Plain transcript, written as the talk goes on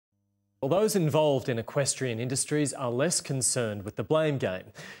Well, those involved in equestrian industries are less concerned with the blame game.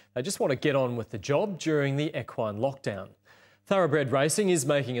 They just want to get on with the job during the equine lockdown. Thoroughbred racing is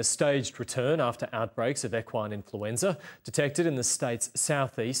making a staged return after outbreaks of equine influenza detected in the state's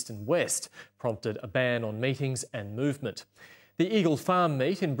southeast and west prompted a ban on meetings and movement. The Eagle Farm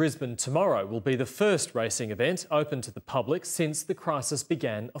meet in Brisbane tomorrow will be the first racing event open to the public since the crisis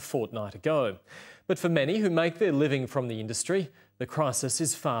began a fortnight ago. But for many who make their living from the industry, the crisis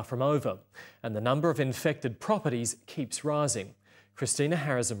is far from over and the number of infected properties keeps rising. Christina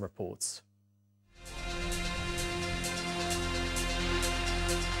Harrison reports.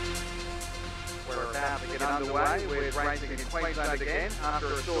 We're about to get underway with racing in Queensland again after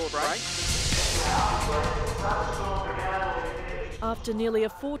a short break. After nearly a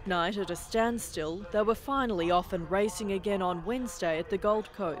fortnight at a standstill, they were finally off and racing again on Wednesday at the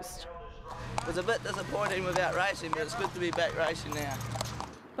Gold Coast. It was a bit disappointing without racing, but it's good to be back racing now.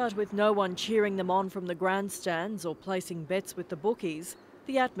 But with no one cheering them on from the grandstands or placing bets with the bookies,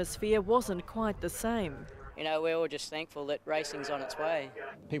 the atmosphere wasn't quite the same. You know, we're all just thankful that racing's on its way.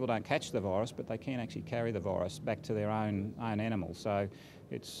 People don't catch the virus, but they can actually carry the virus back to their own animals. So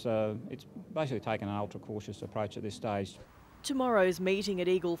it's basically taken an ultra-cautious approach at this stage. Tomorrow's meeting at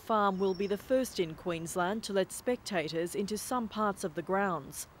Eagle Farm will be the first in Queensland to let spectators into some parts of the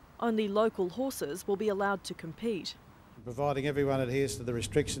grounds. Only local horses will be allowed to compete. Providing everyone adheres to the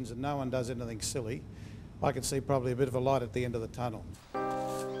restrictions and no one does anything silly, I can see probably a bit of a light at the end of the tunnel.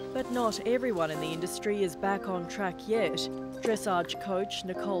 But not everyone in the industry is back on track yet. Dressage coach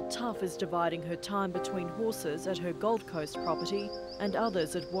Nicole Tuff is dividing her time between horses at her Gold Coast property and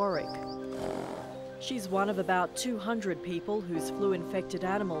others at Warwick. She's one of about 200 people whose flu-infected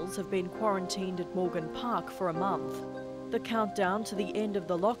animals have been quarantined at Morgan Park for a month. The countdown to the end of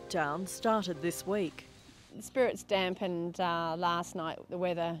the lockdown started this week. The spirits dampened last night. The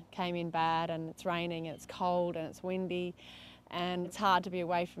weather came in bad and it's raining and it's cold and it's windy and it's hard to be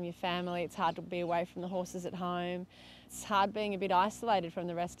away from your family, it's hard to be away from the horses at home. It's hard being a bit isolated from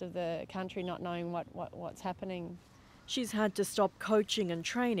the rest of the country, not knowing what's happening. She's had to stop coaching and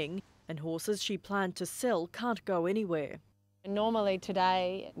training, and horses she planned to sell can't go anywhere. Normally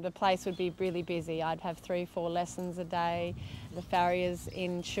today the place would be really busy. I'd have 3-4 lessons a day, the farriers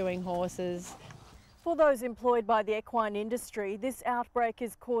in shoeing horses. For those employed by the equine industry, this outbreak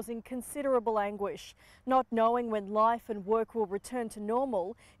is causing considerable anguish. Not knowing when life and work will return to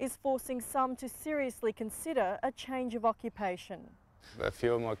normal is forcing some to seriously consider a change of occupation. A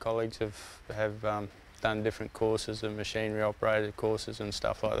few of my colleagues have done different courses and machinery operated courses and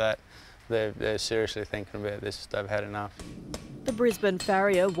stuff like that. They're seriously thinking about this. They've had enough. The Brisbane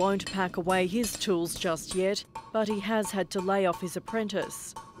farrier won't pack away his tools just yet, but he has had to lay off his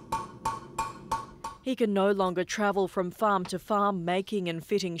apprentice. He can no longer travel from farm to farm making and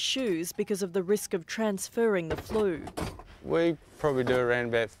fitting shoes because of the risk of transferring the flu. We probably do around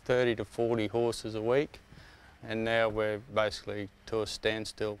about 30 to 40 horses a week, and now we're basically to a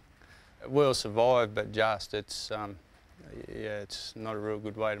standstill. We'll survive, but it's not a real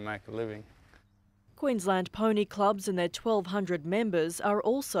good way to make a living. Queensland pony clubs and their 1,200 members are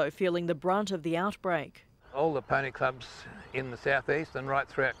also feeling the brunt of the outbreak. All the pony clubs in the southeast and right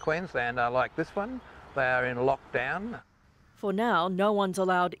throughout Queensland are like this one. They are in lockdown. For now, no one's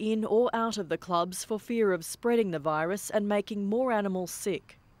allowed in or out of the clubs for fear of spreading the virus and making more animals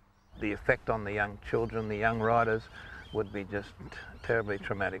sick. The effect on the young children, the young riders, would be just terribly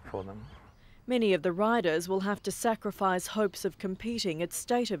traumatic for them. Many of the riders will have to sacrifice hopes of competing at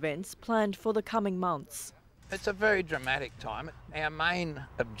state events planned for the coming months. It's a very dramatic time. Our main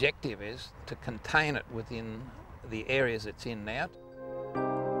objective is to contain it within the areas it's in now.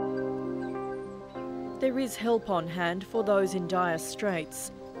 There is help on hand for those in dire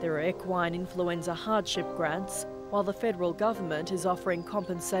straits. There are equine influenza hardship grants, while the federal government is offering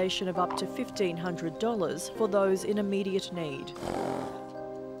compensation of up to $1,500 for those in immediate need.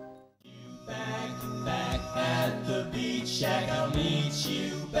 Back at the beach shack, I'll meet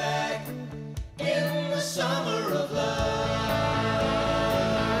you back in the summer of love.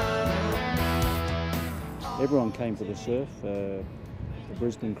 Everyone came for the surf. The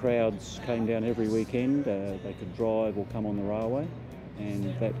Brisbane crowds came down every weekend. They could drive or come on the railway,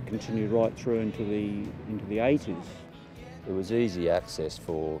 and that continued right through into the 80s. It was easy access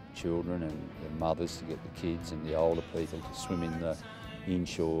for children and their mothers to get the kids and the older people to swim in the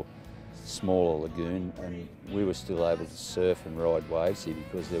inshore smaller lagoon, and we were still able to surf and ride waves here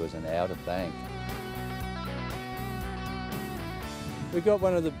because there was an outer bank. We got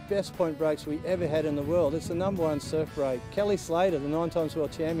one of the best point breaks we ever had in the world. It's the #1 surf break. Kelly Slater, the 9-time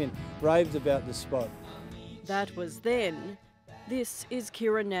world champion, raved about this spot. That was then. This is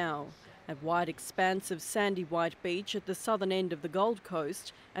Kira now. a wide expanse of sandy white beach at the southern end of the Gold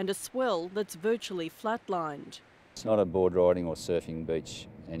Coast and a swell that's virtually flatlined. It's not a board riding or surfing beach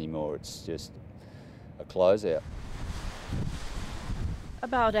anymore, it's just a closeout.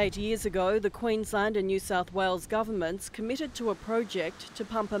 About 8 years ago, the Queensland and New South Wales governments committed to a project to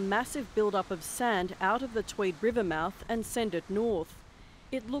pump a massive build-up of sand out of the Tweed River mouth and send it north.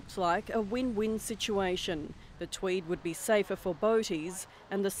 It looked like a win-win situation. The Tweed would be safer for boaties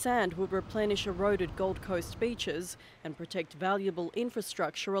and the sand would replenish eroded Gold Coast beaches and protect valuable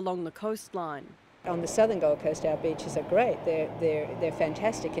infrastructure along the coastline. On the southern Gold Coast, our beaches are great. They're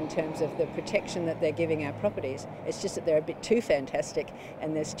fantastic in terms of the protection that they're giving our properties. It's just that they're a bit too fantastic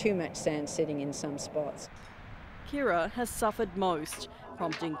and there's too much sand sitting in some spots. Kira has suffered most,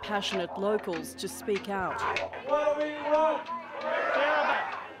 prompting passionate locals to speak out. What do we want?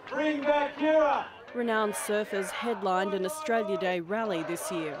 Bring back Kira! Renowned surfers headlined an Australia Day rally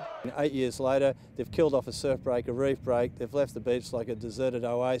this year. 8 years later, they've killed off a surf break, a reef break, they've left the beach like a deserted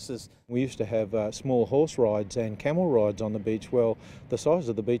oasis. We used to have small horse rides and camel rides on the beach. Well, the size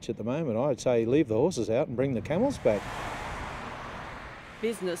of the beach at the moment, I'd say leave the horses out and bring the camels back.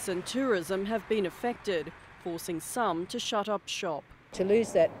 Business and tourism have been affected, forcing some to shut up shop. To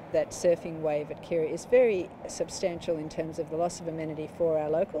lose that surfing wave at Kira is very substantial in terms of the loss of amenity for our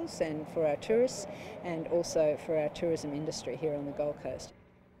locals and for our tourists and also for our tourism industry here on the Gold Coast.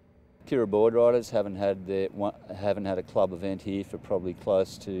 Kira board riders haven't had a club event here for probably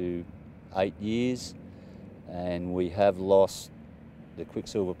close to 8 years, and we have lost the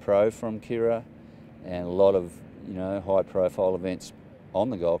Quicksilver Pro from Kira, and a lot of high profile events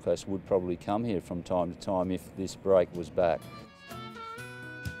on the Gold Coast would probably come here from time to time if this break was back.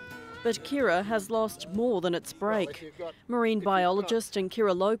 But Kira has lost more than its break. Marine biologist and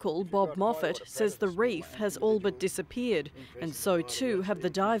Kira local Bob Moffat says the reef has all but disappeared, and so too have the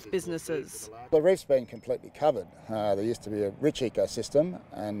dive businesses. The reef's been completely covered. There used to be a rich ecosystem,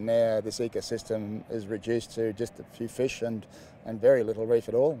 and now this ecosystem is reduced to just a few fish and very little reef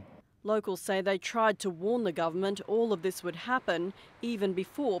at all. Locals say they tried to warn the government all of this would happen even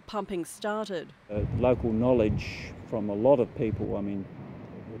before pumping started. Local knowledge from a lot of people, I mean,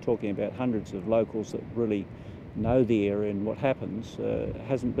 we're talking about hundreds of locals that really know the area and what happens,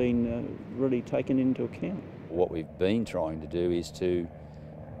 hasn't been really taken into account. What we've been trying to do is to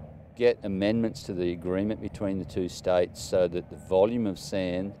get amendments to the agreement between the two states so that the volume of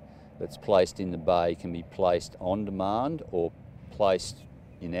sand that's placed in the bay can be placed on demand or placed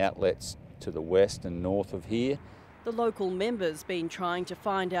in outlets to the west and north of here. The local members been trying to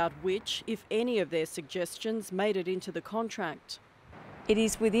find out which, if any, of their suggestions made it into the contract. It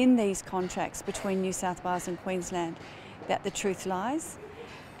is within these contracts between New South Wales and Queensland that the truth lies,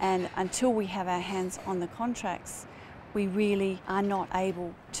 and until we have our hands on the contracts, we really are not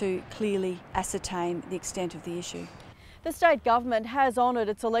able to clearly ascertain the extent of the issue. The state government has honoured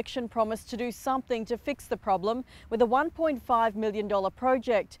its election promise to do something to fix the problem with a $1.5 million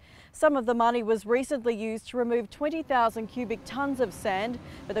project. Some of the money was recently used to remove 20,000 cubic tonnes of sand,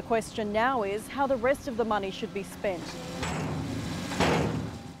 but the question now is how the rest of the money should be spent.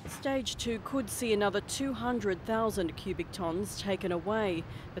 Stage 2 could see another 200,000 cubic tonnes taken away,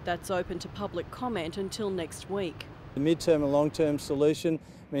 but that's open to public comment until next week. The mid-term and long-term solution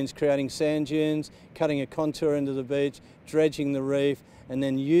means creating sand dunes, cutting a contour into the beach, dredging the reef, and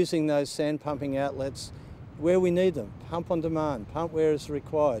then using those sand pumping outlets where we need them. Pump on demand, pump where it's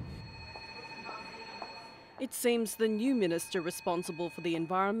required. It seems the new minister responsible for the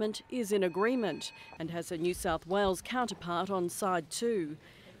environment is in agreement and has a New South Wales counterpart on side too.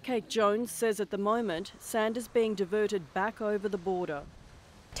 Kate Jones says at the moment sand is being diverted back over the border.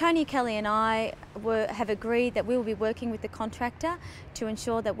 Tony Kelly and I have agreed that we will be working with the contractor to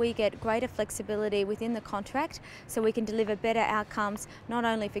ensure that we get greater flexibility within the contract so we can deliver better outcomes not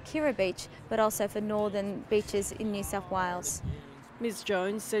only for Kira Beach but also for northern beaches in New South Wales. Ms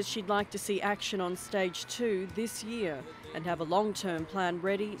Jones says she'd like to see action on stage 2 this year and have a long-term plan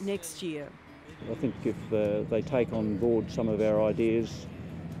ready next year. I think if they take on board some of our ideas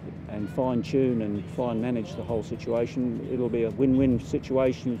and fine-tune and fine-manage the whole situation, it'll be a win-win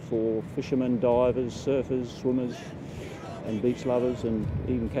situation for fishermen, divers, surfers, swimmers and beach lovers and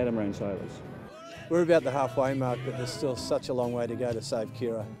even catamaran sailors. We're about the halfway mark, but there's still such a long way to go to save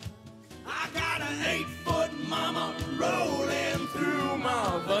Kira. I got an 8-foot mama rolling through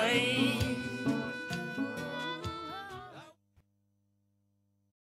my veins.